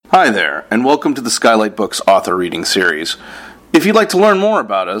Hi there, and welcome to the Skylight Books author reading series. If you'd like to learn more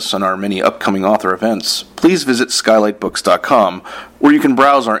about us and our many upcoming author events, please visit skylightbooks.com, where you can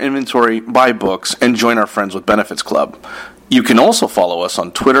browse our inventory, buy books, and join our Friends with Benefits Club. You can also follow us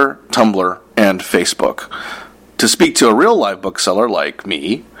on Twitter, Tumblr, and Facebook. To speak to a real live bookseller like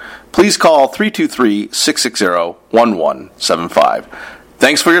me, please call 323-660-1175.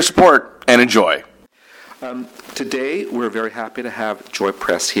 Thanks for your support, and enjoy. Today, we're very happy to have Joy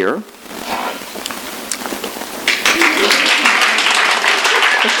Press here.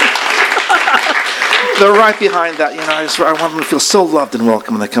 They're right behind that. I want them to feel so loved and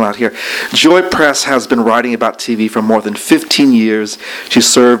welcome when they come out here. Joy Press has been writing about TV for more than 15 years. She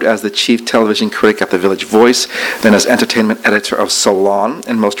served as the chief television critic at The Village Voice, then as entertainment editor of Salon,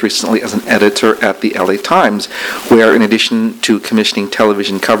 and most recently as an editor at the LA Times, where in addition to commissioning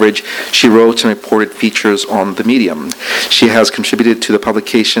television coverage, she wrote and reported features on the medium. She has contributed to the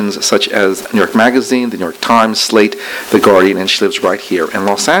publications such as New York Magazine, The New York Times, Slate, The Guardian, and she lives right here in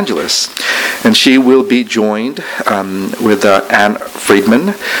Los Angeles. And she will be joined with Ann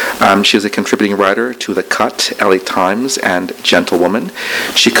Friedman. She is a contributing writer to The Cut, LA Times, and Gentlewoman.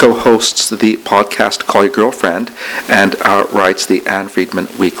 She co-hosts the podcast Call Your Girlfriend and writes the Ann Friedman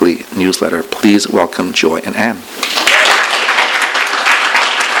Weekly newsletter. Please welcome Joy and Ann.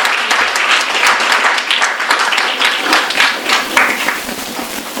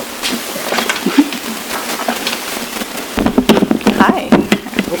 Hi.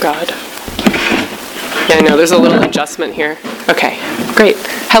 Oh, God. Yeah, I know. There's a little adjustment here. Okay, great.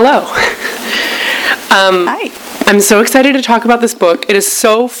 Hello. Hi. I'm so excited to talk about this book. It is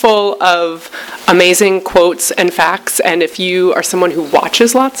so full of amazing quotes and facts, and if you are someone who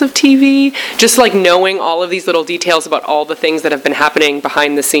watches lots of TV, just like knowing all of these little details about all the things that have been happening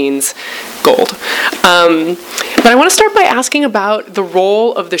behind the scenes, gold. But I want to start by asking about the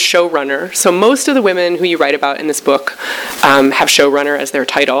role of the showrunner. So most of the women who you write about in this book have showrunner as their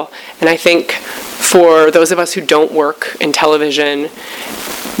title, and I think for those of us who don't work in television,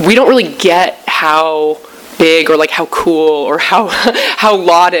 we don't really get how big or like how cool or how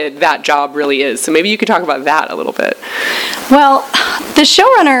lauded that job really is. So maybe you could talk about that a little bit. Well, the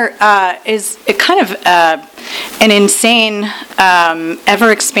showrunner is a kind of an insane,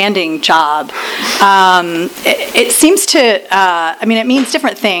 ever-expanding job. It seems to, it means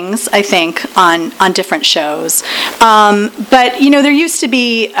different things, I think, on different shows. But, there used to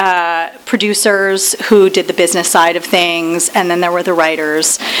be producers who did the business side of things, and then there were the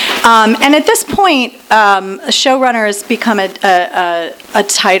writers. And at this point, a showrunner has become a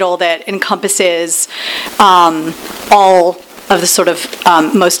title that encompasses all of the sort of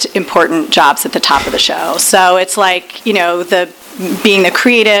most important jobs at the top of the show. So it's like, being the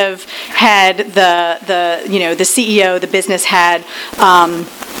creative head, the CEO, the business head.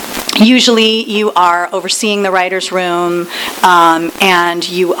 Usually you are overseeing the writer's room, and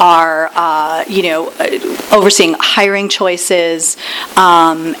you are, overseeing hiring choices,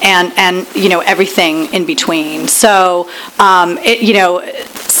 and everything in between. So,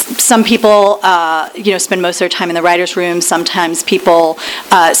 some people, spend most of their time in the writer's room. Sometimes people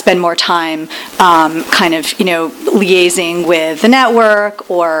spend more time, liaising with the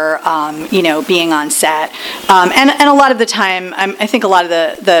network or, being on set. And a lot of the time, I think a lot of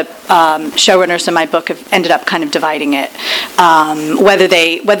the showrunners in my book have ended up kind of dividing it, whether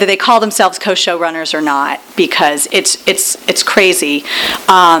they call themselves co-showrunners or not, because it's crazy.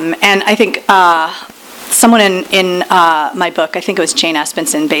 And I think someone in my book, I think it was Jane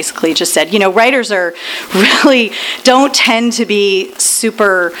Espenson, basically just said, writers are really don't tend to be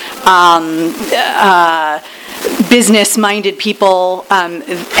super business-minded people, and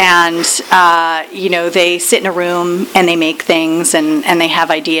they sit in a room and they make things and they have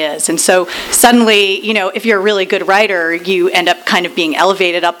ideas. And so suddenly, if you're a really good writer, you end up kind of being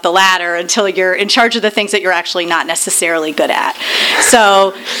elevated up the ladder until you're in charge of the things that you're actually not necessarily good at.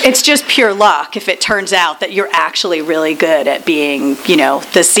 So it's just pure luck if it turns out that you're actually really good at being,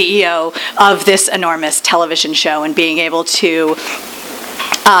 the CEO of this enormous television show and being able to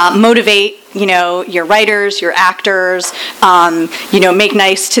motivate your writers, your actors, make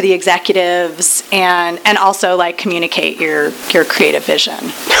nice to the executives, and also communicate your creative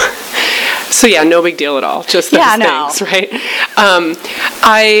vision. So yeah, no big deal at all. Just those things, right?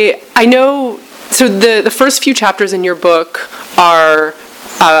 I know. So the first few chapters in your book are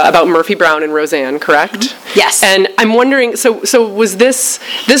about Murphy Brown and Roseanne, correct? Mm-hmm. Yes. And I'm wondering, so was this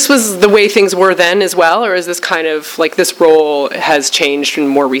was the way things were then as well, or is this kind of like this role has changed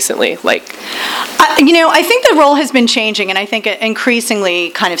more recently? Like, I think the role has been changing, and I think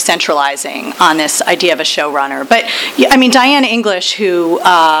increasingly kind of centralizing on this idea of a showrunner. But I mean, Diane English, who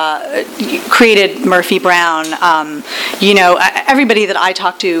created Murphy Brown, everybody that I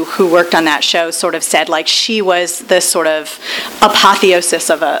talked to who worked on that show sort of said like she was the sort of apotheosis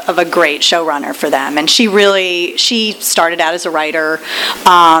of a great showrunner for them. And she started out as a writer.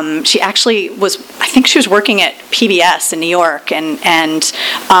 She actually I think she was working at PBS in New York and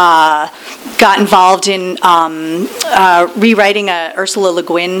got involved in rewriting a Ursula Le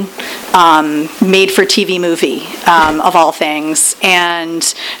Guin made-for-TV movie, of all things. And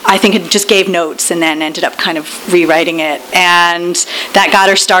I think it just gave notes and then ended up kind of rewriting it. And that got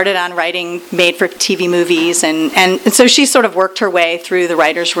her started on writing made-for-TV movies. And so she sort of worked her way through the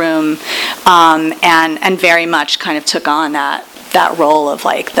writer's room and very much kind of took on that role of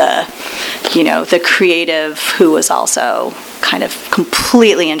like the creative who was also kind of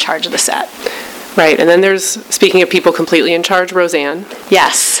completely in charge of the set. Right, and then there's, speaking of people completely in charge, Roseanne.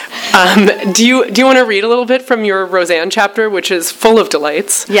 Yes. Do you want to read a little bit from your Roseanne chapter, which is full of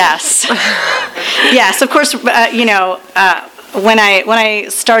delights? Yes. Yes, of course, when I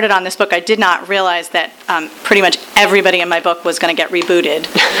started on this book, I did not realize that pretty much everybody in my book was going to get rebooted.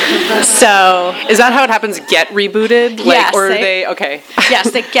 So is that how it happens? Get rebooted? Like, yes. Or they okay?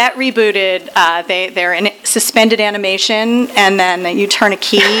 Yes, they get rebooted. They're in suspended animation, and then you turn a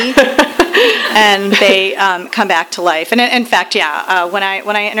key. And they come back to life. And in fact, when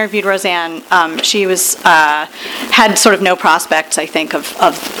I interviewed Roseanne, she had sort of no prospects, I think,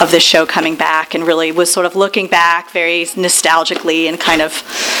 of this show coming back, and really was sort of looking back very nostalgically and kind of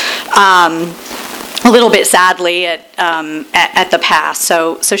a little bit sadly at the past.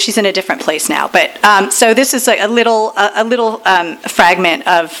 So she's in a different place now. But so this is a little fragment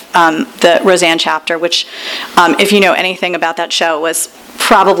of the Roseanne chapter, which, if you know anything about that show, was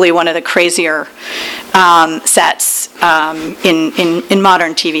probably one of the crazier sets in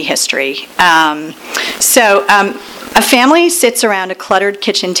modern TV history. So a family sits around a cluttered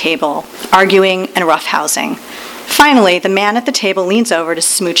kitchen table, arguing and roughhousing. Finally, the man at the table leans over to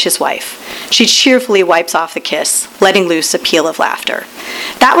smooch his wife. She cheerfully wipes off the kiss, letting loose a peal of laughter.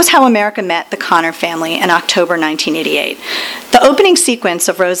 That was how America met the Connor family in October 1988. The opening sequence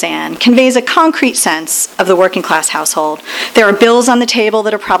of Roseanne conveys a concrete sense of the working class household. There are bills on the table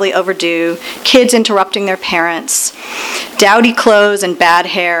that are probably overdue, kids interrupting their parents, dowdy clothes and bad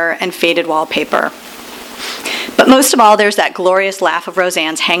hair and faded wallpaper. But most of all, there's that glorious laugh of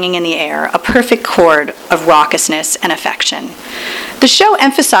Roseanne's hanging in the air, a perfect chord of raucousness and affection. The show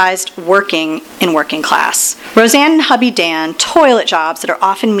emphasized working in working class. Roseanne and hubby Dan toil at jobs that are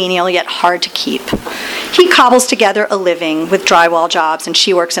often menial yet hard to keep. He cobbles together a living with drywall jobs, and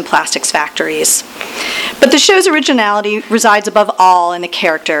she works in plastics factories. But the show's originality resides above all in the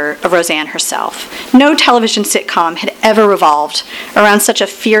character of Roseanne herself. No television sitcom had ever revolved around such a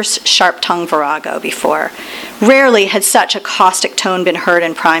fierce, sharp-tongued virago before. Rarely had such a caustic tone been heard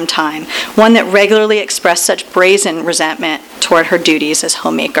in prime time, one that regularly expressed such brazen resentment toward her duties as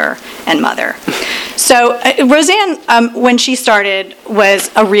homemaker and mother. So Roseanne, when she started,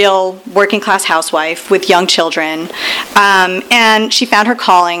 was a real working-class housewife with young children, and she found her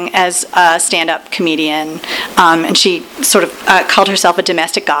calling as a stand-up comedian, and she sort of called herself a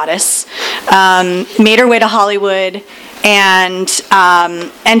domestic goddess, made her way to Hollywood, and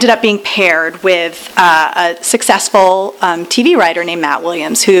ended up being paired with a successful TV writer named Matt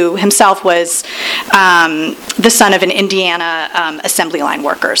Williams, who himself was the son of an Indiana assembly line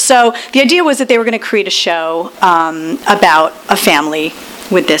worker. So the idea was that they were going to create a show about a family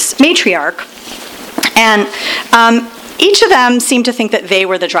with this matriarch. And each of them seemed to think that they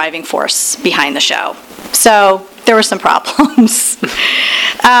were the driving force behind the show. So there were some problems.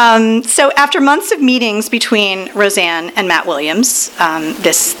 So after months of meetings between Roseanne and Matt Williams,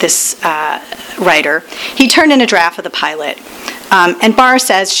 this writer, he turned in a draft of the pilot. And Barr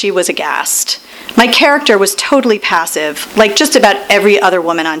says she was aghast. My character was totally passive, like just about every other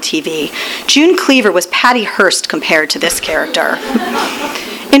woman on TV. June Cleaver was Patty Hearst compared to this character.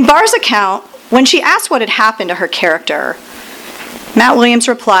 In Barr's account, when she asked what had happened to her character, Matt Williams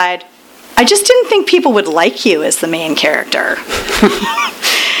replied, "I just didn't think people would like you as the main character."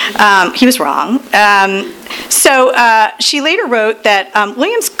 He was wrong. So she later wrote that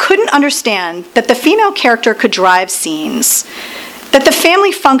Williams couldn't understand that the female character could drive scenes, that the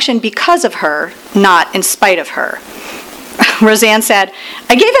family functioned because of her, not in spite of her. Roseanne said,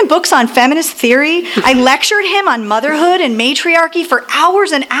 "I gave him books on feminist theory. I lectured him on motherhood and matriarchy for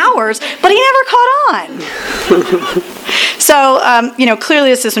hours and hours, but he never caught on." So, clearly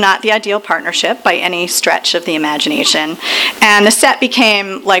this is not the ideal partnership by any stretch of the imagination. And the set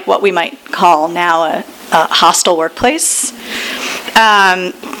became like what we might call now a hostile workplace.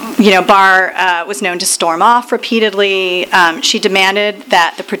 Barr was known to storm off repeatedly. She demanded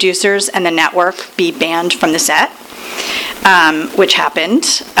that the producers and the network be banned from the set, which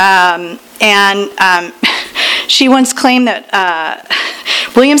happened. She once claimed that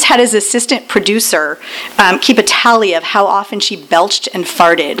Williams had his assistant producer keep a tally of how often she belched and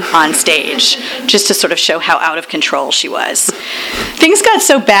farted on stage, just to sort of show how out of control she was. Things got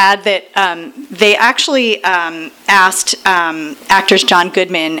so bad that they actually asked actors John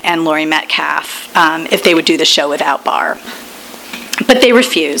Goodman and Laurie Metcalf if they would do the show without Barr. But they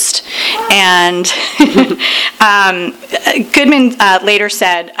refused. And Goodman later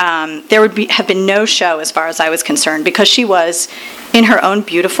said there would have been no show as far as I was concerned, because she was, in her own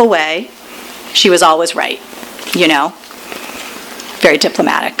beautiful way, she was always right, very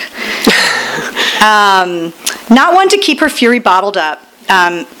diplomatic. Not one to keep her fury bottled up,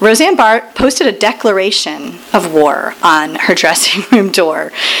 Roseanne Barr posted a declaration of war on her dressing room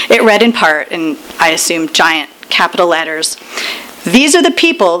door. It read in part, in I assume giant capital letters, "These are the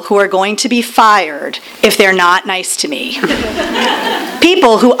people who are going to be fired if they're not nice to me.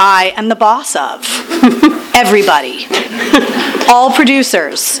 People who I am the boss of. Everybody. All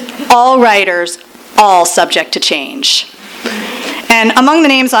producers, all writers, all subject to change." And among the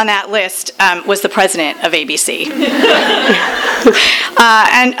names on that list was the president of ABC.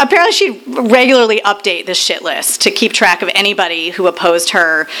 And apparently she'd regularly update this shit list to keep track of anybody who opposed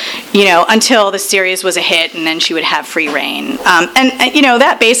her, until the series was a hit, and then she would have free reign. And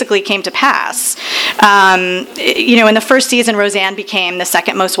that basically came to pass. In the first season, Roseanne became the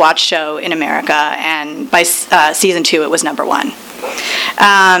second most watched show in America, and by season 2, it was number 1.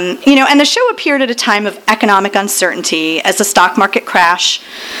 And the show appeared at a time of economic uncertainty as the stock market crash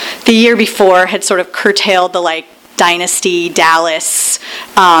the year before had sort of curtailed the Dynasty, Dallas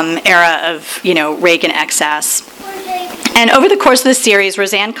era of, Reagan excess. And over the course of the series,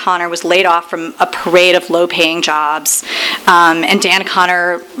 Roseanne Connor was laid off from a parade of low-paying jobs. And Dan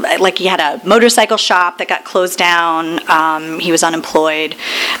Connor, he had a motorcycle shop that got closed down. He was unemployed.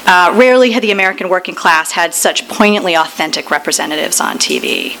 Rarely had the American working class had such poignantly authentic representatives on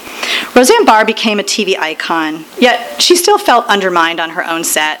TV. Roseanne Barr became a TV icon, yet she still felt undermined on her own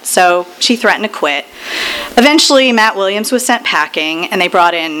set, so she threatened to quit. Eventually, Matt Williams was sent packing, and they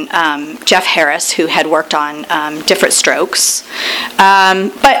brought in Jeff Harris, who had worked on Different Strokes.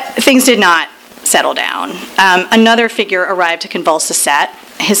 But things did not settle down. Another figure arrived to convulse the set.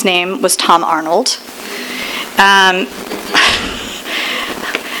 His name was Tom Arnold.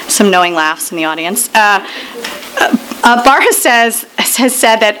 Some knowing laughs in the audience. Barr has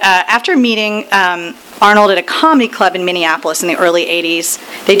said that after meeting Arnold at a comedy club in Minneapolis in the early 80s,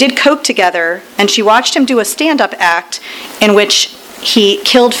 they did coke together, and she watched him do a stand-up act in which he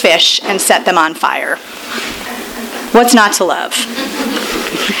killed fish and set them on fire. What's not to love?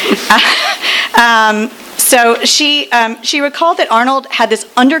 So she recalled that Arnold had this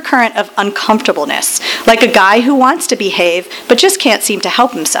undercurrent of uncomfortableness, like a guy who wants to behave but just can't seem to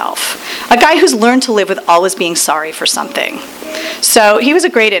help himself, a guy who's learned to live with always being sorry for something. So he was a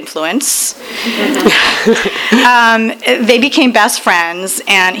great influence. They became best friends,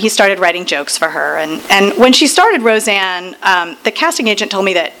 and he started writing jokes for her. And when she started Roseanne, the casting agent told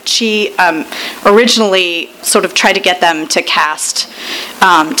me that she originally sort of tried to get them to cast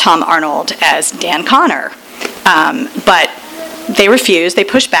Tom Arnold as Dan Connor. But they refused, they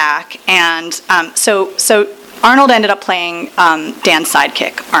pushed back, and so Arnold ended up playing Dan's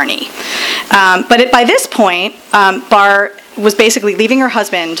sidekick, Arnie. But by this point, Barr was basically leaving her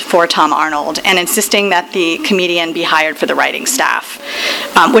husband for Tom Arnold and insisting that the comedian be hired for the writing staff,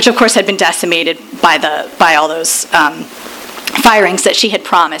 which of course had been decimated by all those firings that she had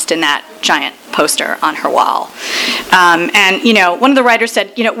promised in that giant poster on her wall. And one of the writers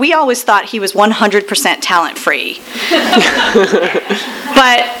said, we always thought he was 100% talent-free.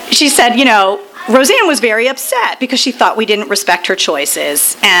 But she said, Roseanne was very upset because she thought we didn't respect her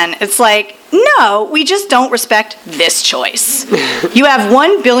choices. And it's like, no, we just don't respect this choice. You have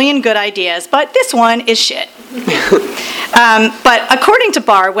 1 billion good ideas, but this one is shit. But according to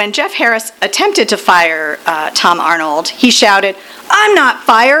Barr, when Jeff Harris attempted to fire Tom Arnold, he shouted, "I'm not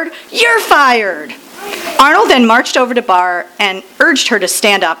fired, you're fired." Arnold then marched over to Barr and urged her to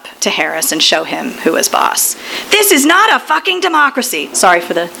stand up to Harris and show him who was boss. "This is not a fucking democracy." Sorry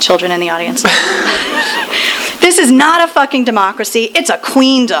for the children in the audience. This is not a fucking democracy. It's a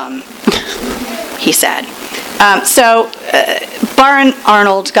queendom, he said. So Barr and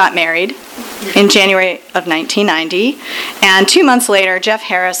Arnold got married in January of 1990, and 2 months later, Jeff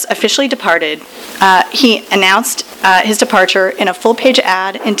Harris officially departed. He announced his departure in a full-page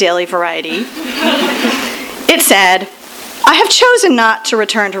ad in Daily Variety. It said, "I have chosen not to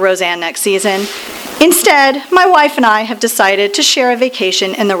return to Roseanne next season. Instead, my wife and I have decided to share a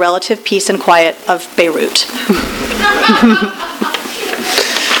vacation in the relative peace and quiet of Beirut."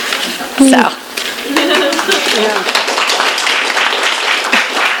 So.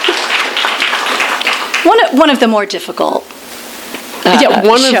 One of the more difficult.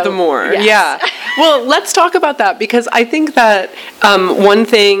 One of the more. Yes. Yeah. Well, let's talk about that, because I think that one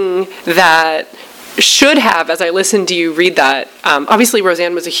thing that should have, as I listened to you read that, obviously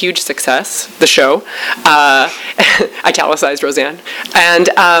Roseanne was a huge success, the show. Italicized Roseanne.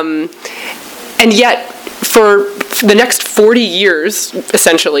 And yet, for the next 40 years,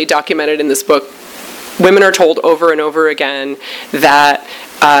 essentially, documented in this book, women are told over and over again that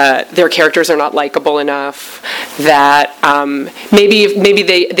their characters are not likable enough, that maybe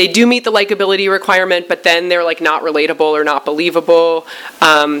they do meet the likability requirement, but then they're like not relatable or not believable.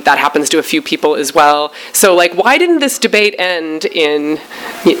 That happens to a few people as well. So like, why didn't this debate end in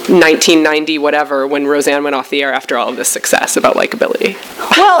 1990 whatever, when Roseanne went off the air after all of this success about likability?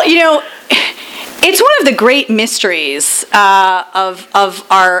 Well, it's one of the great mysteries of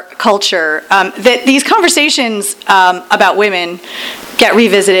our culture that these conversations about women get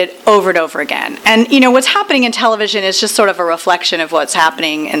revisited over and over again. And, what's happening in television is just sort of a reflection of what's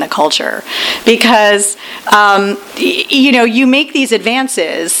happening in the culture. Because, you make these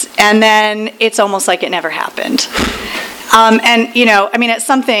advances, and then it's almost like it never happened. It's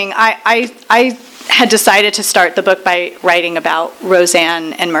something I had decided to start the book by writing about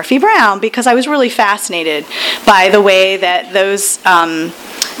Roseanne and Murphy Brown, because I was really fascinated by the way that those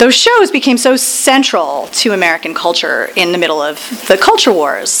shows became so central to American culture in the middle of the culture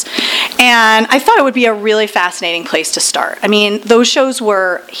wars. And I thought it would be a really fascinating place to start. I mean, those shows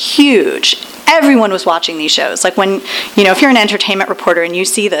were huge. Everyone was watching these shows. Like when, if you're an entertainment reporter and you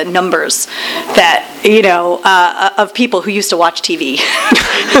see the numbers that, of people who used to watch TV,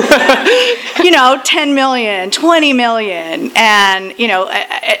 10 million, 20 million, and,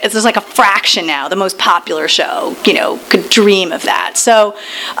 it's like a fraction now. The most popular show, could dream of that. So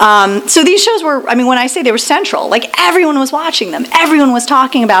these shows were, when I say they were central, like everyone was watching them. Everyone was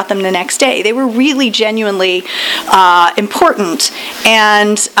talking about them the next day. They were really genuinely important.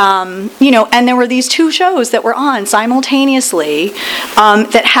 And there were these two shows that were on simultaneously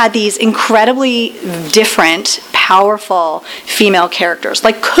that had these incredibly different, powerful female characters.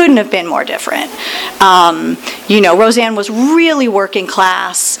 Like, couldn't have been more different. Roseanne was really working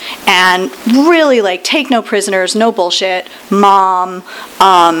class and really like take no prisoners, no bullshit, mom,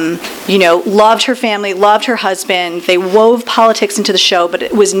 loved her family, loved her husband. They wove politics into the show, but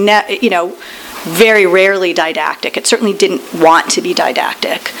it was very rarely didactic. It certainly didn't want to be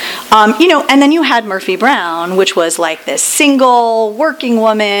didactic. And then you had Murphy Brown, which was like this single working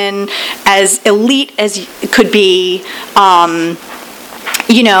woman, as elite as it could be, and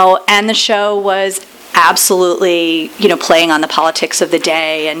the show was absolutely, playing on the politics of the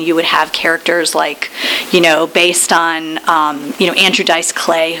day, and you would have characters like, based on, Andrew Dice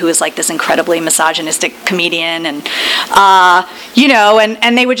Clay, who is like this incredibly misogynistic comedian, and,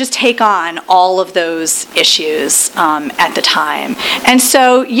 and they would just take on all of those issues at the time. And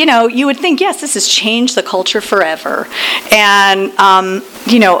so, you would think, yes, this has changed the culture forever. And,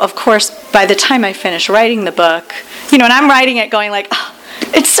 of course, by the time I finished writing the book, and I'm writing it going like, oh,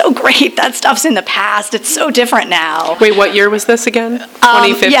 it's so great. That stuff's in the past. It's so different now. Wait, what year was this again?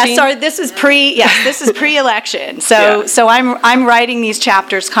 2015? Yeah, sorry. This is pre-election. So I'm writing these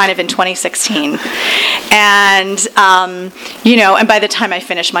chapters kind of in 2016, and and by the time I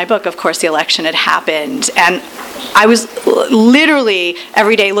finished my book, of course, the election had happened, and I was literally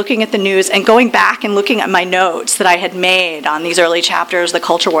every day looking at the news and going back and looking at my notes that I had made on these early chapters, the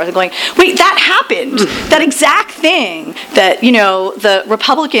culture wars, and going, wait, that happened. That exact thing that, the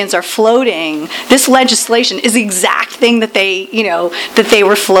Republicans are floating, this legislation is the exact thing that they, that they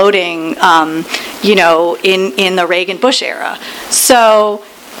were floating, in the Reagan-Bush era. So,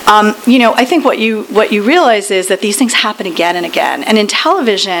 I think what you realize is that these things happen again and again. And in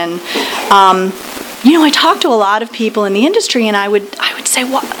television, I talked to a lot of people in the industry, and I would say,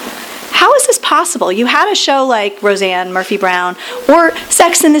 well, how is this possible? You had a show like Roseanne, Murphy Brown, or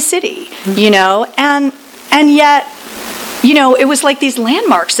Sex and the City, and yet, it was like these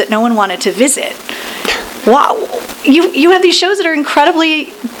landmarks that no one wanted to visit. wow, you have these shows that are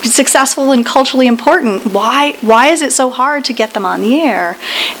incredibly successful and culturally important. Why is it so hard to get them on the air?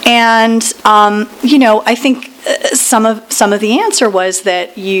 And I think some of the answer was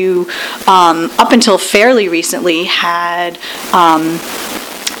that you, up until fairly recently, had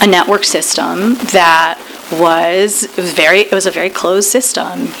a network system that was a very closed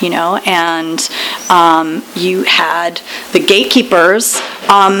system, and you had the gatekeepers,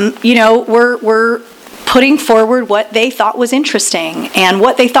 were putting forward what they thought was interesting and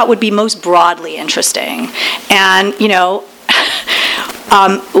what they thought would be most broadly interesting, and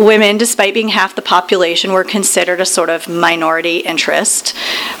women, despite being half the population, were considered a sort of minority interest.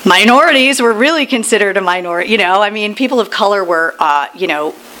 Minorities were really considered a minority. People of color were,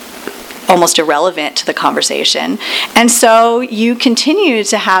 almost irrelevant to the conversation. And so you continue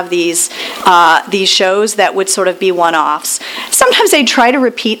to have these shows that would sort of be one-offs. Sometimes they'd try to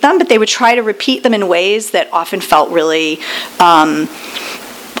repeat them, but they would try to repeat them in ways that often felt really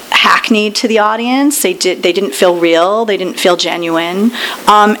hackneyed to the audience. They didn't feel real. They didn't feel genuine.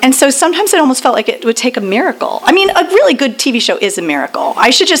 And so sometimes it almost felt like it would take a miracle. A really good TV show is a miracle. I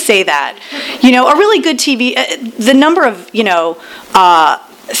should just say that. A really good TV, the number of,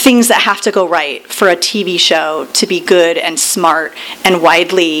 things that have to go right for a TV show to be good and smart and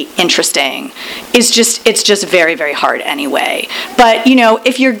widely interesting it's just very, very hard anyway. But,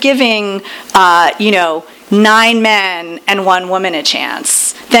 if you're giving, 9 men and 1 woman a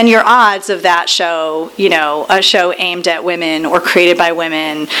chance, then your odds of that show, a show aimed at women or created by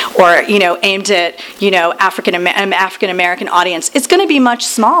women or, aimed at, African American audience, it's going to be much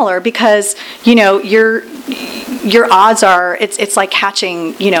smaller because, your odds are, it's like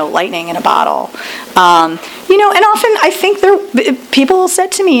catching, lightning in a bottle. And often I think people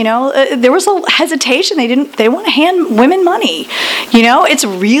said to me, there was a hesitation. They want to hand women money. It's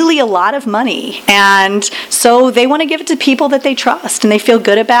really a lot of money. And so they want to give it to people that they trust and they feel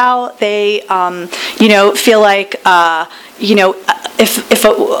good about. They, feel like, if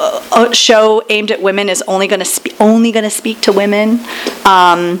a show aimed at women is only going to speak to women,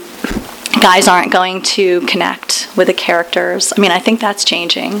 guys aren't going to connect with the characters. I think that's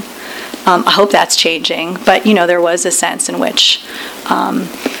changing. I hope that's changing. But, there was a sense in which,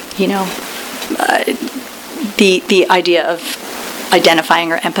 the idea of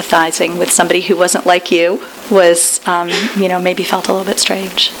identifying or empathizing with somebody who wasn't like you was, maybe felt a little bit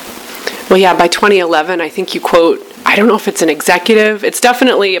strange. Well, yeah, by 2011, I think you quote, I don't know if it's an executive, it's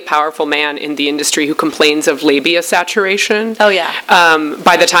definitely a powerful man in the industry who complains of labia saturation. Oh, yeah.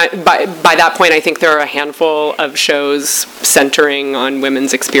 By that point, I think there are a handful of shows centering on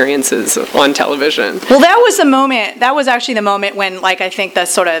women's experiences on television. Well, that was actually the moment when, I think the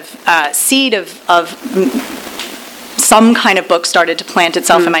sort of seed of some kind of book started to plant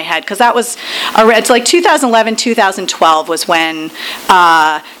itself in my head, because that was, it's like 2011, 2012 was when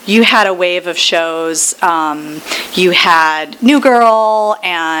you had a wave of shows. You had New Girl,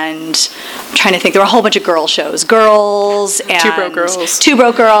 and I'm trying to think, there were a whole bunch of girl shows. Girls, and Two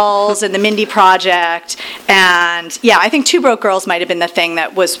Broke Girls, and the Mindy Project, and yeah, I think Two Broke Girls might have been the thing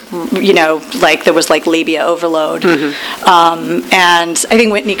that was, there was labia overload. And I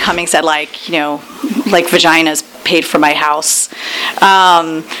think Whitney Cummings said vaginas paid for my house.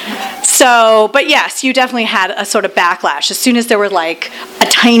 But yes, you definitely had a sort of backlash. As soon as there were a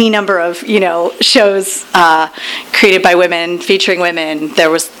tiny number of, shows created by women, featuring women, there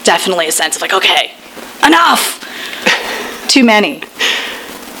was definitely a sense of okay, enough! Too many.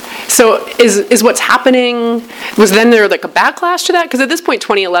 So is what's happening, was then there a backlash to that? Because at this point,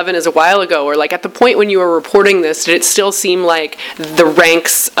 2011 is a while ago, or at the point when you were reporting this, did it still seem like the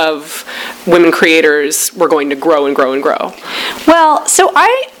ranks of women creators were going to grow and grow and grow? Well, so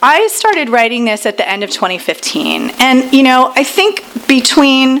I started writing this at the end of 2015, and I think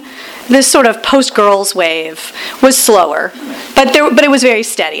between this sort of post-girls wave was slower, but it was very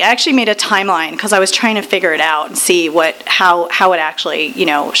steady. I actually made a timeline because I was trying to figure it out and see how it actually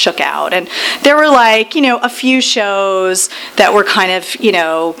shook out. And there were a few shows that were kind of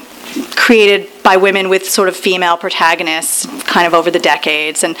created by women with sort of female protagonists kind of over the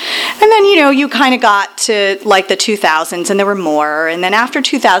decades, and then you kind of got to the 2000s and there were more, and then after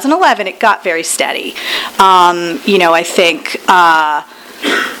 2011 it got very steady. I think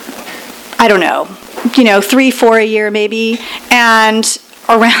I don't know, 3-4 a year maybe. And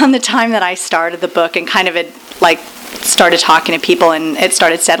around the time that I started the book and kind of had started talking to people and it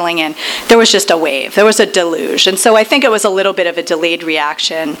started settling in, there was just a wave. There was a deluge. And so I think it was a little bit of a delayed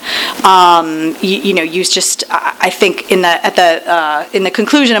reaction. I think in the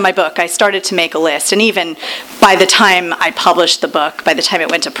conclusion of my book, I started to make a list. And even by the time I published the book, by the time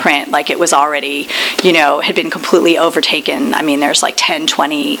it went to print, like it was already, had been completely overtaken. I mean, there's like 10,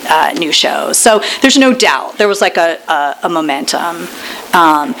 20 new shows. So there's no doubt there was like a momentum.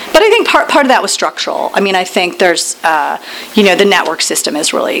 But I think part of that was structural. I mean, I think there's, the network system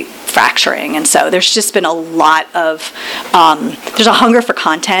is really fracturing. And so there's just been a lot of, there's a hunger for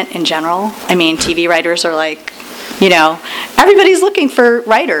content in general. I mean, TV writers are like, everybody's looking for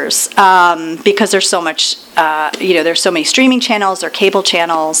writers because there's so much, there's so many streaming channels or cable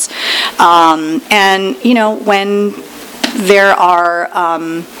channels. And, when there are,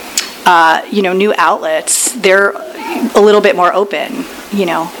 new outlets, they're a little bit more open.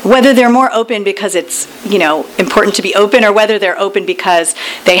 Whether they're more open because it's, important to be open, or whether they're open because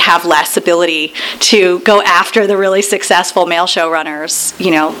they have less ability to go after the really successful male showrunners,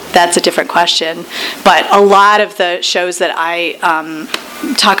 that's a different question. But a lot of the shows that I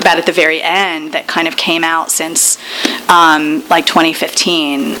talk about at the very end that kind of came out since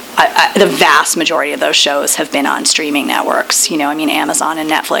 2015, the vast majority of those shows have been on streaming networks, Amazon and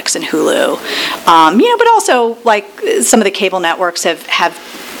Netflix and Hulu, but also like some of the cable networks have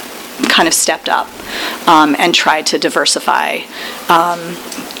kind of stepped up and tried to diversify,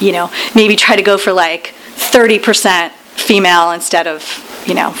 maybe try to go for like 30% female instead of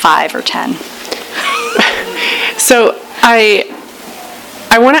 5 or 10. So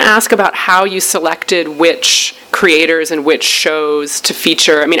I want to ask about how you selected which creators and which shows to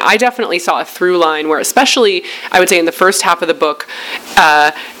feature. I mean, I definitely saw a through line where, especially, I would say in the first half of the book,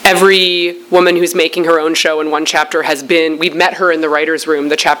 every woman who's making her own show in one chapter we've met her in the writer's room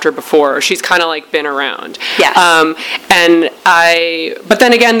the chapter before. She's kind of like been around. Yes. But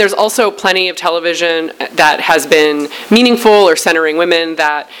then again, there's also plenty of television that has been meaningful or centering women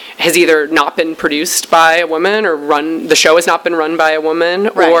that has either not been produced by a woman or the show has not been run by a woman,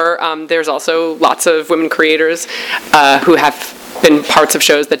 right. Or there's also lots of women creators who have been parts of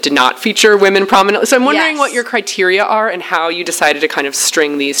shows that did not feature women prominently. So I'm wondering what your criteria are and how you decided to kind of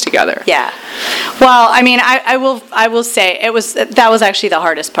string these together. Yeah. Well, I mean, I will say that was actually the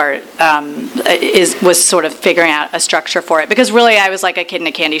hardest part, was sort of figuring out a structure for it, because really I was like a kid in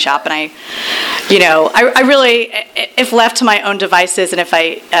a candy shop, and I really, if left to my own devices and if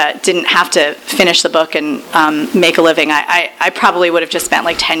I didn't have to finish the book and make a living, I probably would have just spent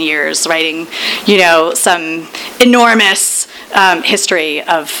like 10 years writing, some enormous history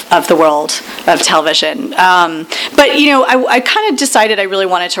of the world of television. But, I kind of decided I really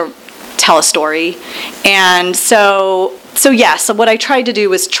wanted to tell a story. And so what I tried to do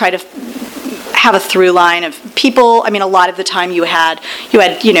was try to have a through line of people. I mean, a lot of the time you had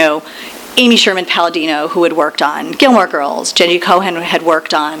Amy Sherman Palladino, who had worked on Gilmore Girls. Jenji Kohan had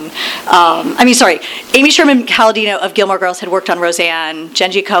worked on, Amy Sherman Palladino of Gilmore Girls had worked on Roseanne.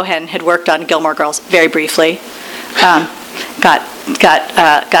 Jenji Kohan had worked on Gilmore Girls very briefly. Got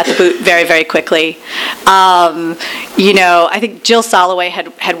the boot very, very quickly. I think Jill Soloway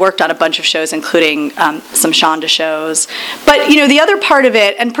had worked on a bunch of shows, including some Shonda shows. But, the other part of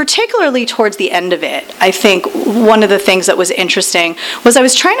it, and particularly towards the end of it, I think one of the things that was interesting was I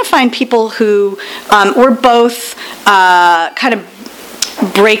was trying to find people who were both kind of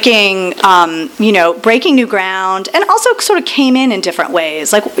breaking new ground, and also sort of came in different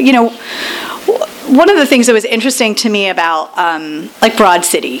ways. Like, one of the things that was interesting to me about Broad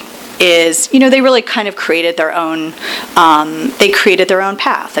City is, they really kind of created their own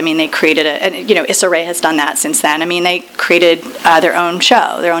path. I mean, they created Issa Rae has done that since then. I mean, they created their own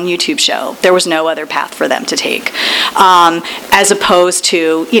show, their own YouTube show. There was no other path for them to take. As opposed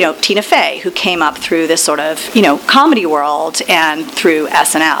to, Tina Fey, who came up through this sort of, comedy world and through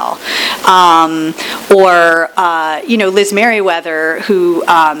SNL. Or Liz Merriweather, who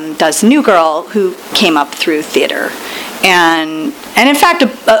does New Girl, who came up through theater. And in fact,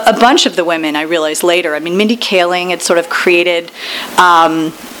 a bunch of the women, I realized later, I mean, Mindy Kaling had sort of created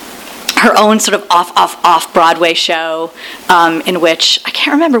her own sort of off-Broadway show in which, I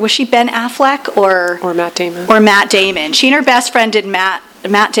can't remember, was she Ben Affleck or Matt Damon? Or Matt Damon. She and her best friend did Matt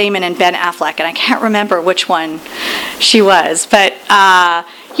Damon and Ben Affleck, and I can't remember which one she was. But,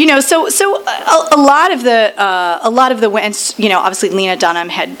 So a lot of the obviously Lena Dunham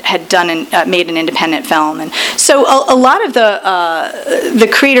had done made an independent film, and so a lot of the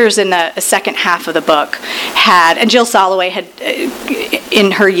creators in the second half of the book and Jill Soloway had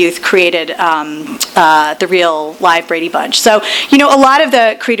in her youth created the real live Brady Bunch. So a lot of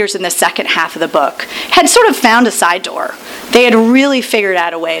the creators in the second half of the book had sort of found a side door. They had really figured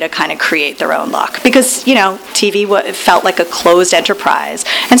out a way to kind of create their own look because TV felt like a closed enterprise.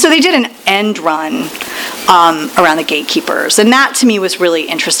 And so they did an end run around the gatekeepers, and that to me was really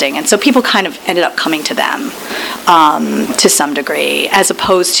interesting. And so people kind of ended up coming to them to some degree, as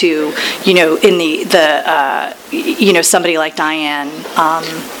opposed to in the somebody like Diane.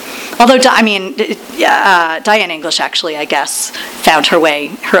 Although Diane English actually, I guess, found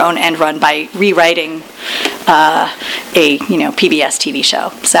her own end run by rewriting a PBS TV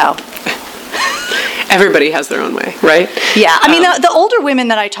show. So. Everybody has their own way, right? Yeah, I mean, the older women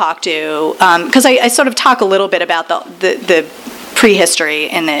that I talk to, because I sort of talk a little bit about the prehistory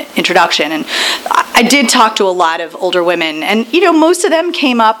in the introduction, and I did talk to a lot of older women, and most of them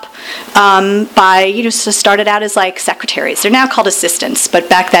came up by started out as like secretaries. They're now called assistants, but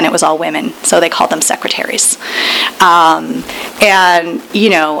back then it was all women, so they called them secretaries. And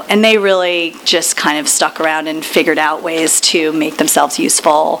they really just kind of stuck around and figured out ways to make themselves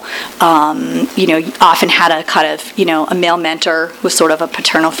useful. Often had a kind of a male mentor who was sort of a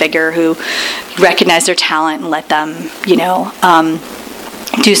paternal figure who recognized their talent and let them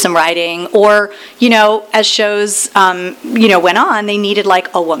do some writing, or as shows went on, they needed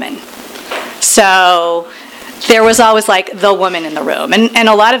like a woman. So there was always like the woman in the room, and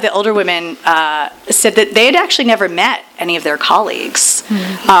a lot of the older women said that they had actually never met any of their colleagues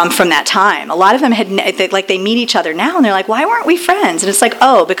from that time. A lot of them they meet each other now, and they're like, why weren't we friends? And it's like,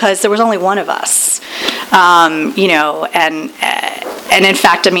 oh, because there was only one of us, and in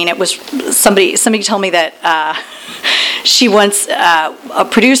fact, I mean, it was somebody told me that she once, a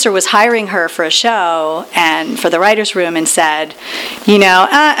producer was hiring her for a show and for the writer's room and said,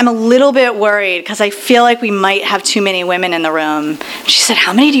 I'm a little bit worried because I feel like we might have too many women in the room. She said,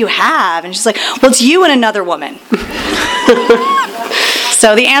 how many do you have? And she's like, well, it's you and another woman.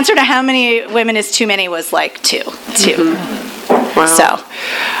 So the answer to how many women is too many was like two. Mm-hmm. Wow. So.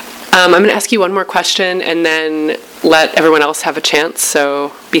 I'm going to ask you one more question and then let everyone else have a chance.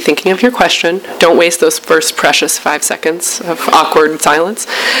 So be thinking of your question. Don't waste those first precious 5 seconds of awkward silence.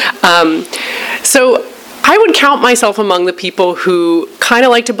 So I would count myself among the people who kind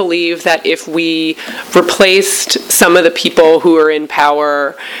of like to believe that if we replaced some of the people who are in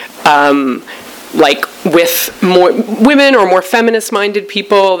power, like with more women or more feminist-minded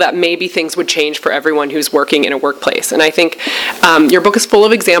people, that maybe things would change for everyone who's working in a workplace. And I think your book is full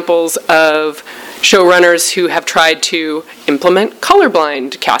of examples of showrunners who have tried to implement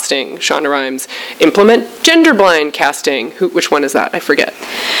colorblind casting, Shonda Rhimes, implement genderblind casting. Which one is that? I forget.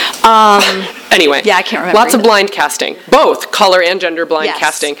 Anyway. Yeah, I can't remember. Lots of blind casting, both color and gender blind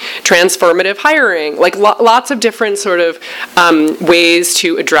casting, transformative hiring, like lots of different sort of ways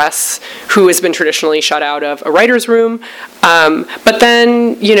to address who has been traditionally shut out of a writer's room. But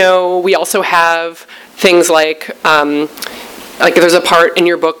then, we also have things like there's a part in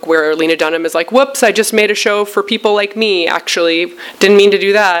your book where Lena Dunham is like, whoops, I just made a show for people like me, actually. Didn't mean to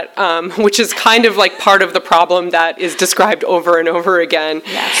do that, which is kind of like part of the problem that is described over and over again.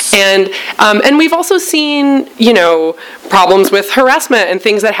 Yes. And we've also seen, problems with harassment and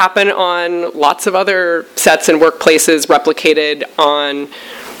things that happen on lots of other sets and workplaces replicated on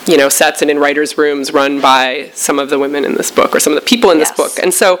sets and in writers' rooms run by some of the women in this book or some of the people in this book.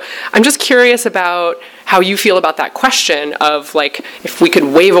 And so I'm just curious about how you feel about that question of, like, if we could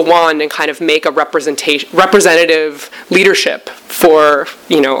wave a wand and kind of make a representative leadership for,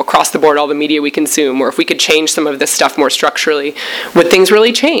 across the board, all the media we consume, or if we could change some of this stuff more structurally, would things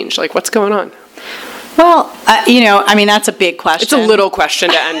really change? Like, what's going on? Well, that's a big question. It's a little question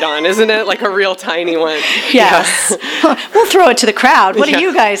to end on, isn't it? Like a real tiny one. Yes. We'll throw it to the crowd. What do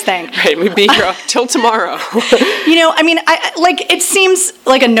you guys think? Right, we'd be here till tomorrow. It seems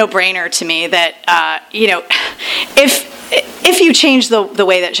like a no-brainer to me that, if you change the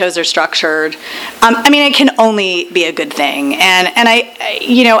way that shows are structured, it can only be a good thing. And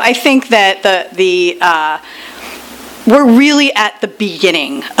I think that we're really at the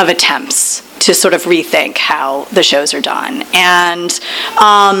beginning of attempts to sort of rethink how the shows are done. And,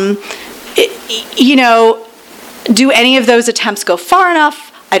 do any of those attempts go far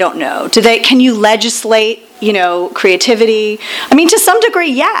enough? I don't know. Can you legislate, creativity? To some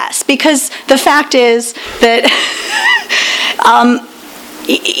degree, yes, because the fact is that,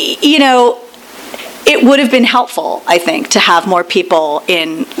 it would have been helpful, I think, to have more people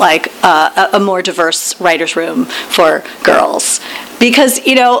in like a more diverse writers' room for girls, because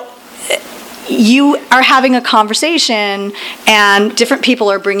you are having a conversation and different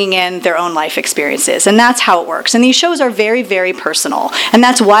people are bringing in their own life experiences, and that's how it works. And these shows are very, very personal, and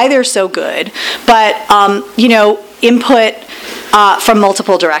that's why they're so good. But input from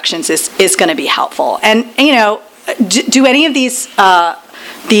multiple directions is going to be helpful. And do any of these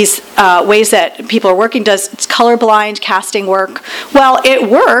ways that people are working, does colorblind casting work? Well, it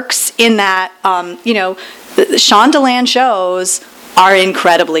works in that Shondaland shows are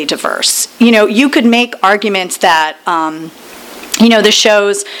incredibly diverse. You could make arguments that the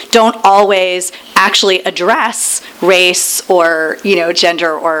shows don't always actually address race or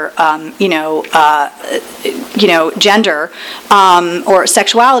gender or gender or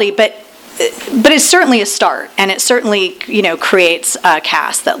sexuality, but it's certainly a start, and it certainly creates a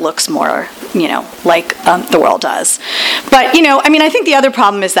cast that looks more like the world does. But I think the other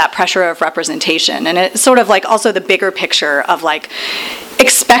problem is that pressure of representation, and it's sort of like also the bigger picture of like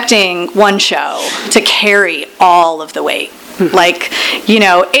expecting one show to carry all of the weight. Like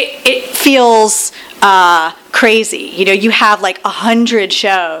it feels crazy. You have like 100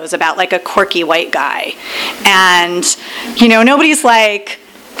 shows about like a quirky white guy, and nobody's like,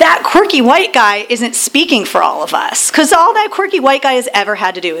 that quirky white guy isn't speaking for all of us, because all that quirky white guy has ever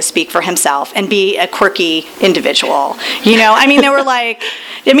had to do is speak for himself and be a quirky individual. They were like,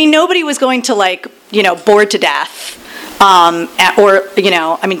 nobody was going to like, bored to death.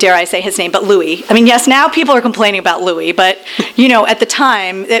 Dare I say his name, but Louis. Yes, now people are complaining about Louis, but, at the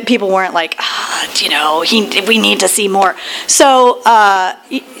time, people weren't like, we need to see more. So,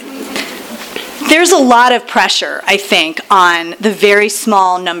 there's a lot of pressure, I think, on the very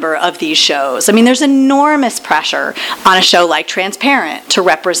small number of these shows. there's enormous pressure on a show like Transparent to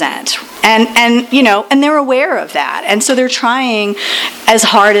represent, and they're aware of that, and so they're trying as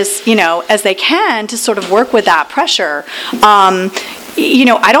hard as they can to sort of work with that pressure. I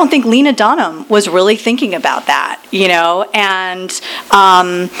don't think Lena Dunham was really thinking about that, and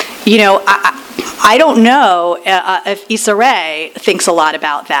I don't know if Issa Rae thinks a lot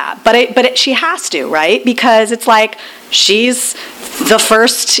about that, but she has to, right? Because it's like she's the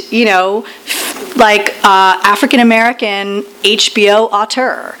first, African American HBO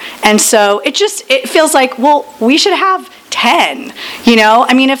auteur, and so it feels like, well, we should have 10.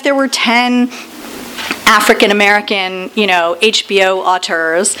 If there were 10 African American, HBO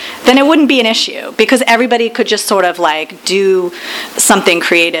auteurs, then it wouldn't be an issue, because everybody could just sort of like do something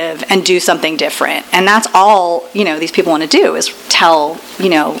creative and do something different. And that's all, these people want to do, is tell,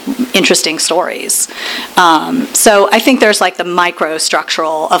 interesting stories. So I think there's like the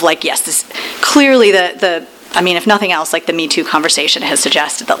micro-structural of like, yes, this clearly if nothing else, like the Me Too conversation has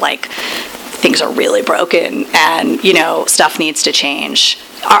suggested that like things are really broken and, stuff needs to change.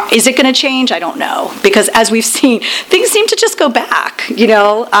 Is it going to change? I don't know, because as we've seen, things seem to just go back,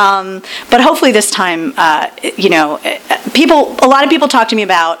 but hopefully this time, a lot of people talk to me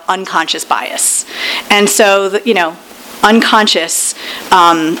about unconscious bias. And so, unconscious,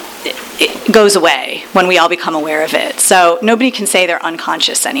 it goes away when we all become aware of it. So nobody can say they're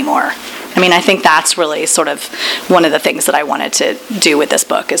unconscious anymore. I think that's really sort of one of the things that I wanted to do with this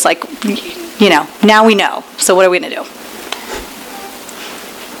book, is like, now we know. So what are we going to do?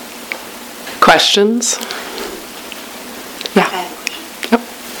 Questions? Yeah. Yep.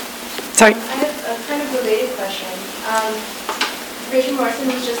 Sorry. I have a kind of related question. Rachel Morrison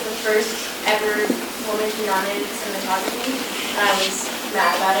was just the first ever woman to be nominated for cinematography. I was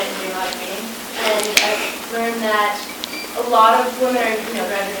mad about it and doing a lot of reading. And I've learned that a lot of women are,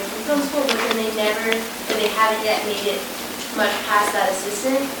 graduating from film school, but then they haven't yet made it much past that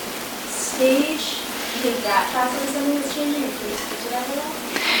assistant stage. Do you think that process is something that's changing, or can you speak to that at all?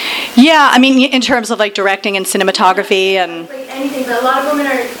 Yeah, in terms of like directing and cinematography and like anything, but a lot of women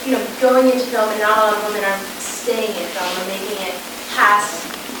are, going into film, and not a lot of women are staying in film or making it past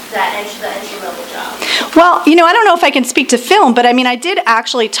that entry level job. Well, I don't know if I can speak to film, but I did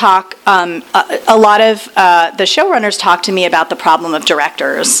actually talk. A lot of the showrunners talked to me about the problem of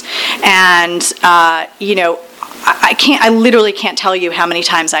directors, and I literally can't tell you how many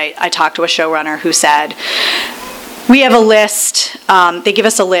times I talked to a showrunner who said, we have a list, they give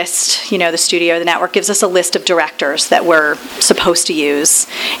us a list, the studio, the network gives us a list of directors that we're supposed to use,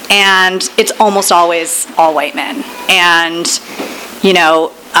 and it's almost always all white men. And,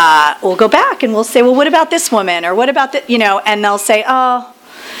 we'll go back and we'll say, well, what about this woman? Or what about the, and they'll say, oh,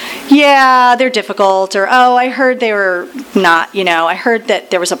 yeah, they're difficult, or, oh, I heard they were not, I heard that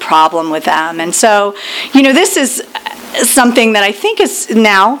there was a problem with them. And so, this is, something that I think is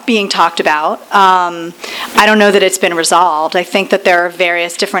now being talked about. I don't know that it's been resolved. I think that there are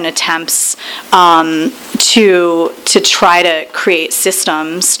various different attempts to try to create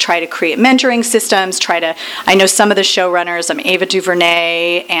systems, try to create mentoring systems, I know some of the showrunners, Ava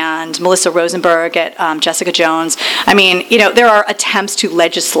DuVernay and Melissa Rosenberg at Jessica Jones. I mean, there are attempts to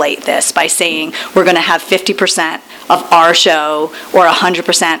legislate this by saying we're going to have 50% of our show or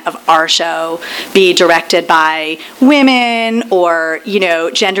 100% of our show be directed by women or,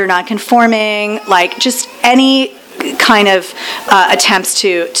 gender nonconforming, like just any kind of attempts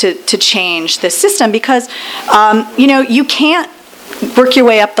to change the system, because you can't work your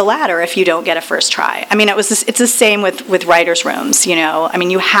way up the ladder if you don't get a first try. I mean, it's the same with writers' rooms. I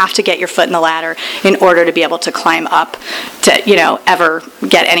mean, you have to get your foot in the ladder in order to be able to climb up to ever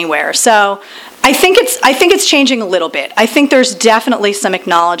get anywhere. So I think it's changing a little bit. I think there's definitely some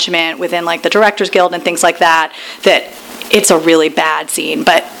acknowledgement within like the Directors Guild and things like that it's a really bad scene,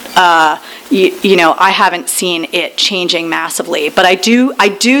 but I haven't seen it changing massively. But I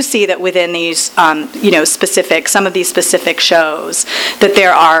do see that within these some of these specific shows, that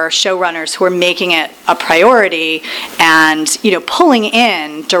there are showrunners who are making it a priority and pulling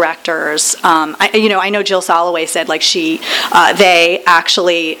in directors. I know Jill Soloway said like they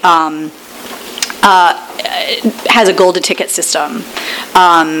actually has a golden ticket system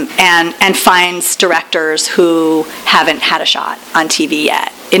and finds directors who haven't had a shot on TV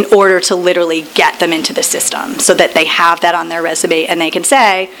yet in order to literally get them into the system so that they have that on their resume and they can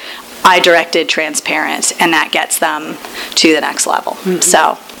say, I directed Transparent, and that gets them to the next level. Mm-hmm.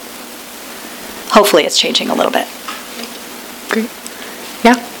 So hopefully it's changing a little bit. Great.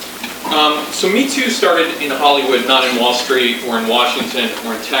 Yeah. So Me Too started in Hollywood, not in Wall Street or in Washington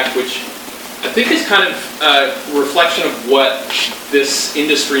or in tech, which I think is kind of a reflection of what this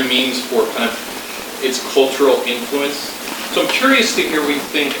industry means for kind of its cultural influence. So I'm curious to hear what you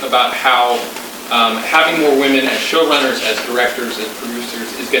think about how having more women as showrunners, as directors, as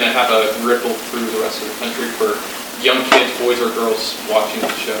producers is going to have a ripple through the rest of the country for young kids, boys or girls, watching the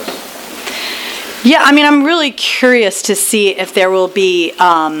shows. Yeah, I mean, I'm really curious to see if there will be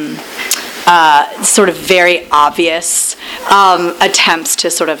sort of very obvious attempts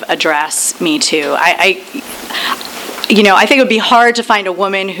to sort of address Me Too. I think it would be hard to find a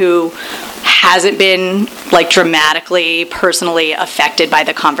woman who hasn't been like dramatically personally affected by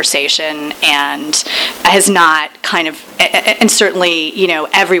the conversation and has not kind of, and certainly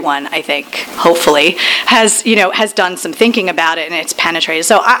everyone, I think, hopefully has done some thinking about it and it's penetrated.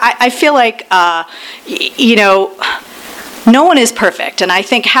 So I feel like no one is perfect, and I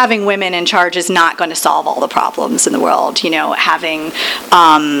think having women in charge is not going to solve all the problems in the world. Having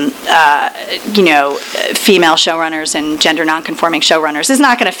female showrunners and gender nonconforming showrunners is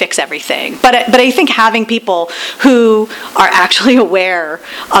not going to fix everything. But I think having people who are actually aware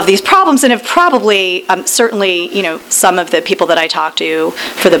of these problems and have probably certainly some of the people that I talked to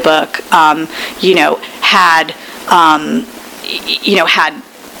for the book had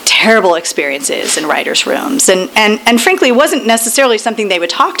terrible experiences in writers' rooms, and frankly, it wasn't necessarily something they would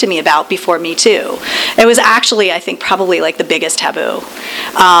talk to me about before Me Too. It was actually, I think, probably like the biggest taboo,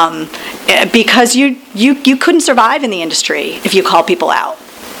 because you couldn't survive in the industry if you called people out.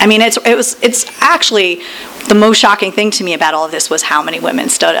 I mean, it's actually the most shocking thing to me about all of this was how many women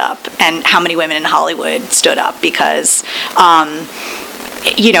stood up and how many women in Hollywood stood up because,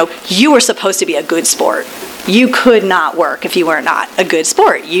 you were supposed to be a good sport. You could not work if you were not a good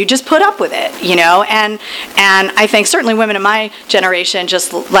sport. You just put up with it, and I think certainly women in my generation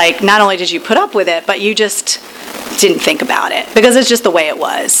just like not only did you put up with it, but you just didn't think about it because it's just the way it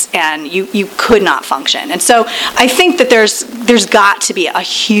was, and you could not function. And so I think that there's got to be a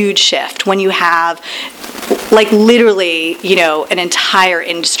huge shift when you have like literally an entire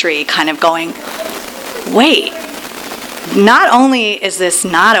industry kind of going, wait. Not only is this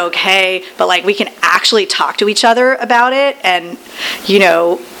not okay, but like we can actually talk to each other about it and,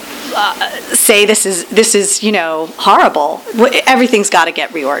 say this is horrible. Everything's got to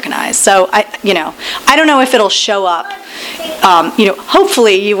get reorganized. So I don't know if it'll show up.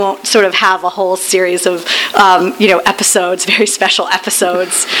 Hopefully you won't sort of have a whole series of episodes, very special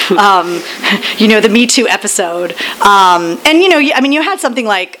episodes. The Me Too episode, and you had something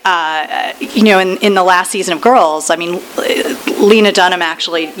like in the last season of Girls. I mean, Lena Dunham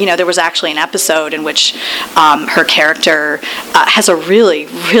actually, there was actually an episode in which her character has a really,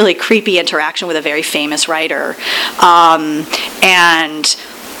 really creepy interaction with a very famous writer, and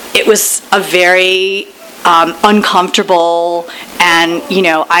it was a very uncomfortable and,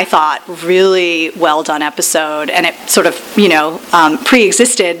 I thought really well done episode, and it sort of,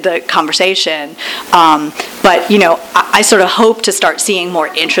 pre-existed the conversation. But, I sort of hope to start seeing more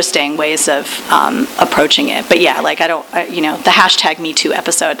interesting ways of approaching it. But yeah, like the hashtag #MeToo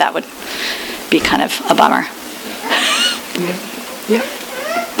episode, that would be kind of a bummer. Yep.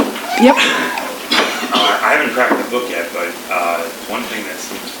 Yep. I haven't cracked the book yet, but one thing that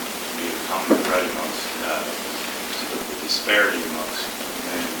seems to be a common thread amongst the disparity amongst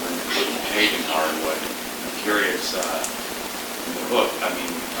men and women being paid in Hollywood. I'm curious, in the book, I mean,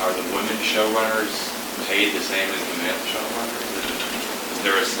 are the women showrunners paid the same as the male showrunners? Is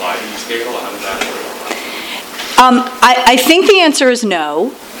there a sliding scale? How does that work? I think the answer is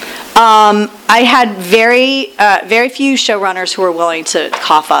no. I had very few showrunners who were willing to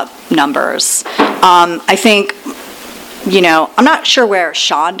cough up numbers. I think, I'm not sure where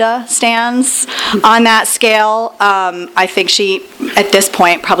Shonda stands on that scale. I think she, at this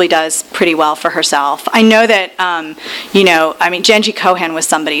point, probably does pretty well for herself. I know that, Jenji Kohan was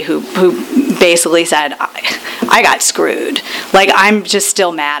somebody who basically said, I got screwed. Like, I'm just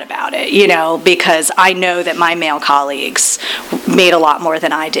still mad about it, because I know that my male colleagues made a lot more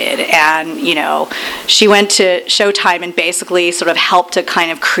than I did. And, she went to Showtime and basically sort of helped to kind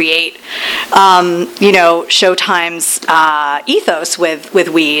of create, Showtime's ethos with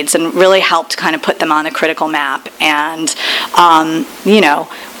Weeds, and really helped kind of put them on the critical map, and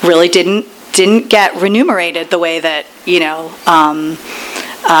really didn't get remunerated the way that even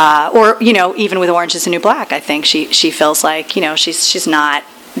with Orange Is the New Black, I think she feels like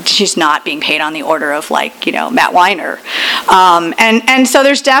she's not being paid on the order of Matt Weiner, and so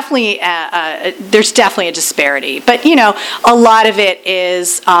there's definitely a disparity, but a lot of it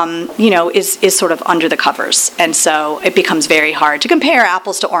is is sort of under the covers, and so it becomes very hard to compare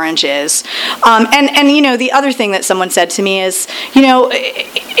apples to oranges, and the other thing that someone said to me is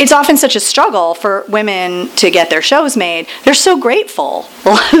it's often such a struggle for women to get their shows made. They're so grateful a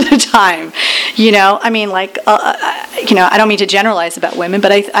lot of the time, I don't mean to generalize about women,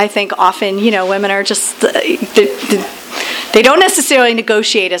 but I think often, women are just, they don't necessarily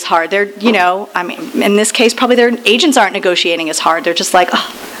negotiate as hard. They're, in this case, probably their agents aren't negotiating as hard. They're just like, oh,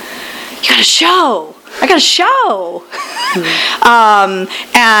 you got a show. I got a show.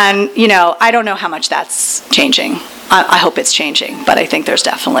 And, I don't know how much that's changing. I hope it's changing, but I think there's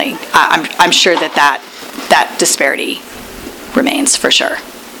definitely, I'm sure that disparity remains for sure.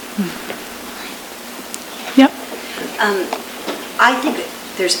 Yep. I think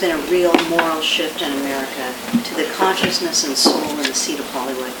there's been a real moral shift in America to the consciousness and soul and the seat of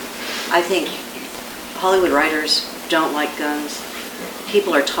Hollywood. I think Hollywood writers don't like guns.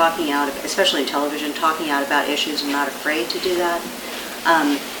 People are talking out, especially in television, talking out about issues and not afraid to do that.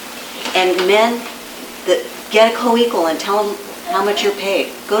 And men that get a co-equal and tell them how much you're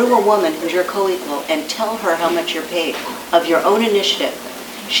paid. Go to a woman who's your co-equal and tell her how much you're paid of your own initiative.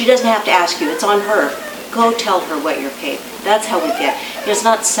 She doesn't have to ask you. It's on her. Go tell her what you're paid. That's how we get. It's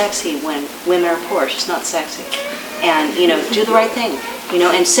not sexy when women are poor. It's not sexy. And, do the right thing,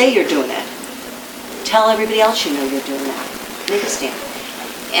 and say you're doing it. Tell everybody else you're doing that. Make a stand.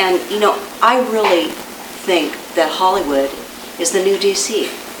 And, I really think that Hollywood is the new DC.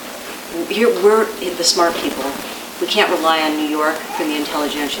 Here, we're the smart people. We can't rely on New York for the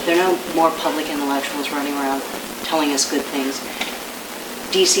intelligentsia. There are no more public intellectuals running around telling us good things.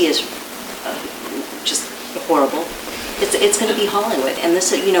 DC is just horrible. It's going to be Hollywood, and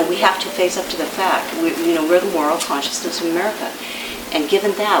this, we have to face up to the fact. We're the moral consciousness of America, and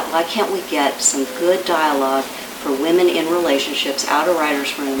given that, why can't we get some good dialogue for women in relationships out of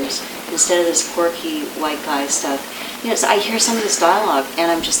writers' rooms instead of this quirky white guy stuff? So I hear some of this dialogue,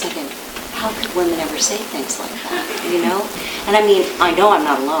 and I'm just thinking, how could women ever say things like that? And I mean, I know I'm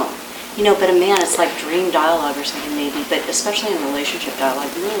not alone. But a man, it's like dream dialogue or something maybe, but especially in relationship dialogue,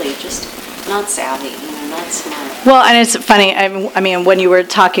 really just not savvy, not smart. Well, and it's funny, I mean, when you were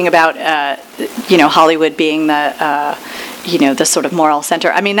talking about, Hollywood being the, the sort of moral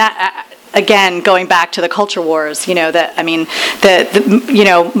center, I mean, that, again, going back to the culture wars, the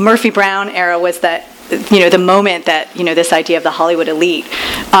Murphy Brown era was that, the moment that, this idea of the Hollywood elite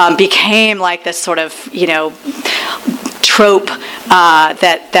became like this sort of, trope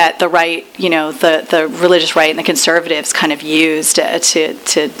that the right, the religious right and the conservatives kind of used to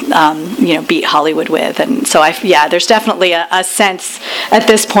beat Hollywood with, and so there's definitely a sense at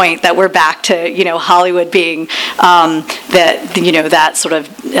this point that we're back to Hollywood being that sort of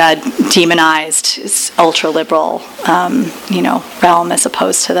demonized ultra liberal realm as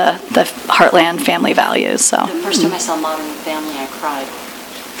opposed to the heartland family values. So the first time I saw Modern Family, I cried.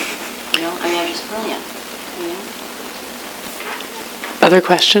 I mean, it's brilliant. other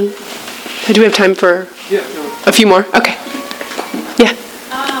question? Do we have time for a few more? Okay. Yeah.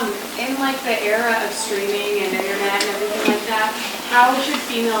 In like the era of streaming and internet and everything like that, how should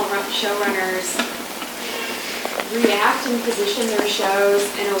female showrunners react and position their shows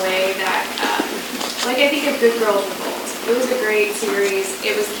in a way that, like I think of Good Girls Revolt. It was a great series,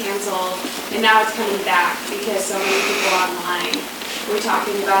 it was canceled, and now it's coming back because so many people online were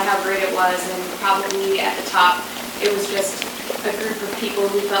talking about how great it was, and probably at the top it was just a group of people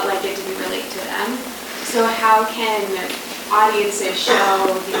who felt like it didn't relate to them. So how can audiences show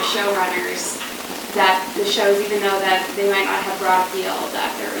the showrunners that the shows, even though that they might not have broad appeal,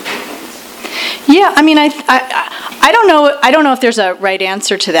 that they're important? Yeah, I mean, I don't know. I don't know if there's a right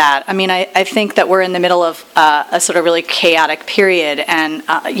answer to that. I mean, I think that we're in the middle of a sort of really chaotic period, and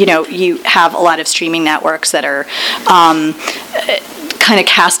you have a lot of streaming networks that are kind of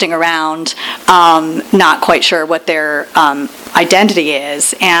casting around, not quite sure what their identity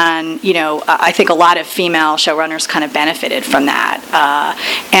is, and I think a lot of female showrunners kind of benefited from that,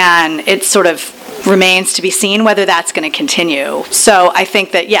 and it's sort of remains to be seen whether that's going to continue. So I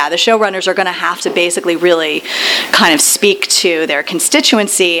think that, the showrunners are going to have to basically really kind of speak to their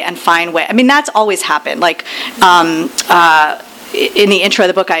constituency and find way. I mean, that's always happened. Like, in the intro of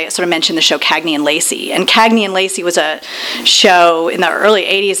the book, I sort of mentioned the show Cagney and Lacey. And Cagney and Lacey was a show in the early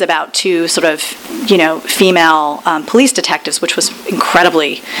 80s about two sort of, female police detectives, which was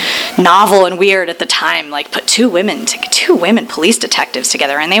incredibly novel and weird at the time. Like, put two women police detectives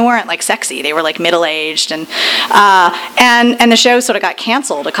together, and they weren't like sexy. They were like middle-aged, and the show sort of got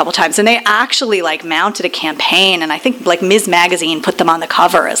canceled a couple times. And they actually like mounted a campaign, and I think like Ms. Magazine put them on the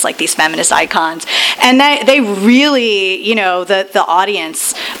cover as like these feminist icons. And they really, the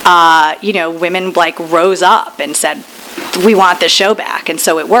audience, women like rose up and said, we want this show back, and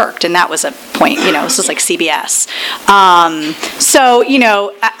so it worked, and that was a point. This was like CBS. So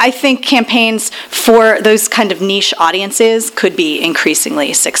I think campaigns for those kind of niche audiences could be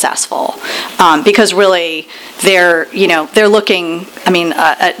increasingly successful, because really they're looking. I mean,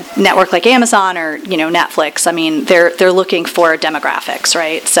 a network like Amazon or Netflix. I mean, they're looking for demographics,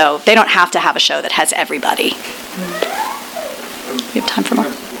 right? So they don't have to have a show that has everybody. We have time for more.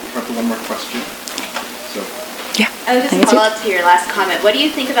 One more question. Yeah. Just a follow-up to your last comment. What do you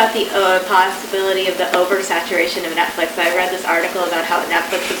think about the possibility of the oversaturation of Netflix? I read this article about how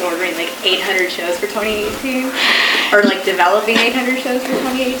Netflix is ordering like 800 shows for 2018, or like developing 800 shows for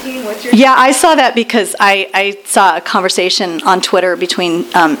 2018. What's your? Yeah, I saw that because I saw a conversation on Twitter between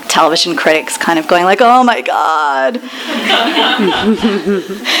television critics, kind of going like, "Oh my God," and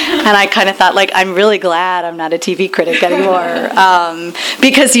I kind of thought like, I'm really glad I'm not a TV critic anymore,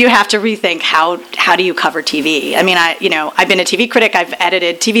 because you have to rethink how do you cover TV. I mean, I've been a TV critic. I've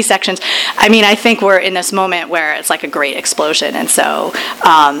edited TV sections. I mean, I think we're in this moment where it's like a great explosion, and so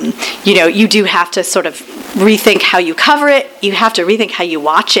you do have to sort of rethink how you cover it. You have to rethink how you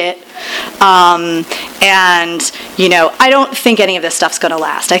watch it, and I don't think any of this stuff's going to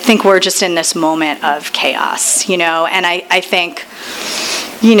last. I think we're just in this moment of chaos, and I think.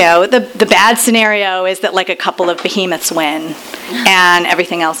 The bad scenario is that like a couple of behemoths win and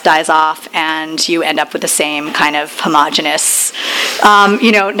everything else dies off, and you end up with the same kind of homogenous,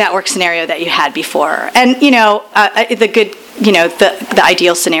 network scenario that you had before. And, the good, the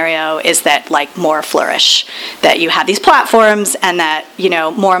ideal scenario is that like more flourish, that you have these platforms and that,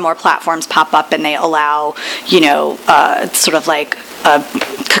 more and more platforms pop up and they allow, sort of like a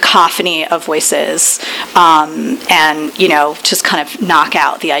cacophony of voices, and just kind of knock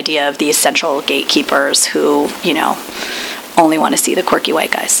out the idea of these central gatekeepers who only want to see the quirky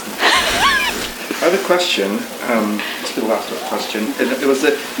white guys. I have a question. Let's do the last question. It was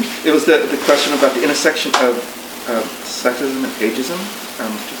the question about the intersection of sexism and ageism,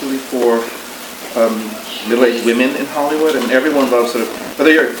 particularly for middle-aged women in Hollywood. I mean, everyone loves sort of,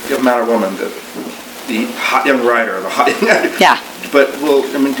 whether you're a man or woman, the hot young writer, the hot. Yeah. But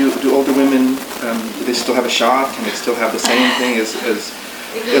do older women? Do they still have a shot? Can they still have the same thing as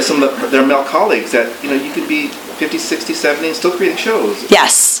some of their male colleagues? That you could be 50, 60, 70 and still creating shows.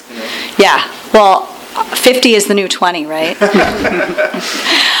 Yes. Yeah. Well, 50 is the new 20, right?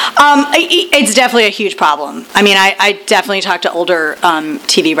 It's definitely a huge problem. I mean, I definitely talked to older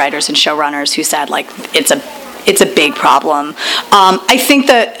TV writers and showrunners who said like it's a big problem. I think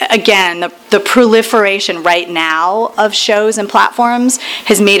that, again, the proliferation right now of shows and platforms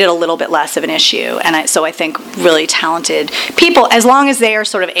has made it a little bit less of an issue. And so I think really talented people, as long as they are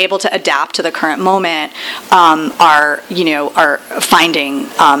sort of able to adapt to the current moment, are finding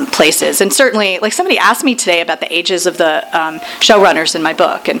places. And certainly, like somebody asked me today about the ages of the showrunners in my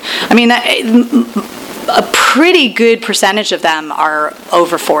book. And I mean, a pretty good percentage of them are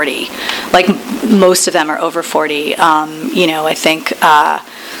over 40. Like most of them are over 40. I think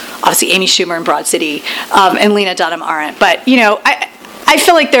obviously Amy Schumer in Broad City and Lena Dunham aren't. But I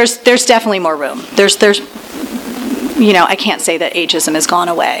feel like there's definitely more room. There's I can't say that ageism has gone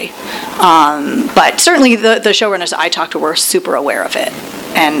away, but certainly the showrunners I talked to were super aware of it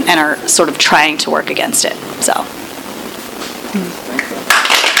and are sort of trying to work against it. So.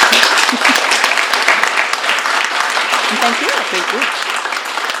 Thank you. Thank you.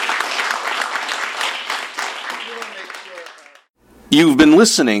 You've been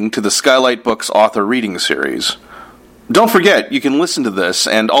listening to the Skylight Books author reading series. Don't forget, you can listen to this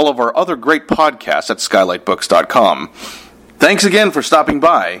and all of our other great podcasts at skylightbooks.com. Thanks again for stopping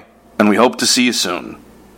by, and we hope to see you soon.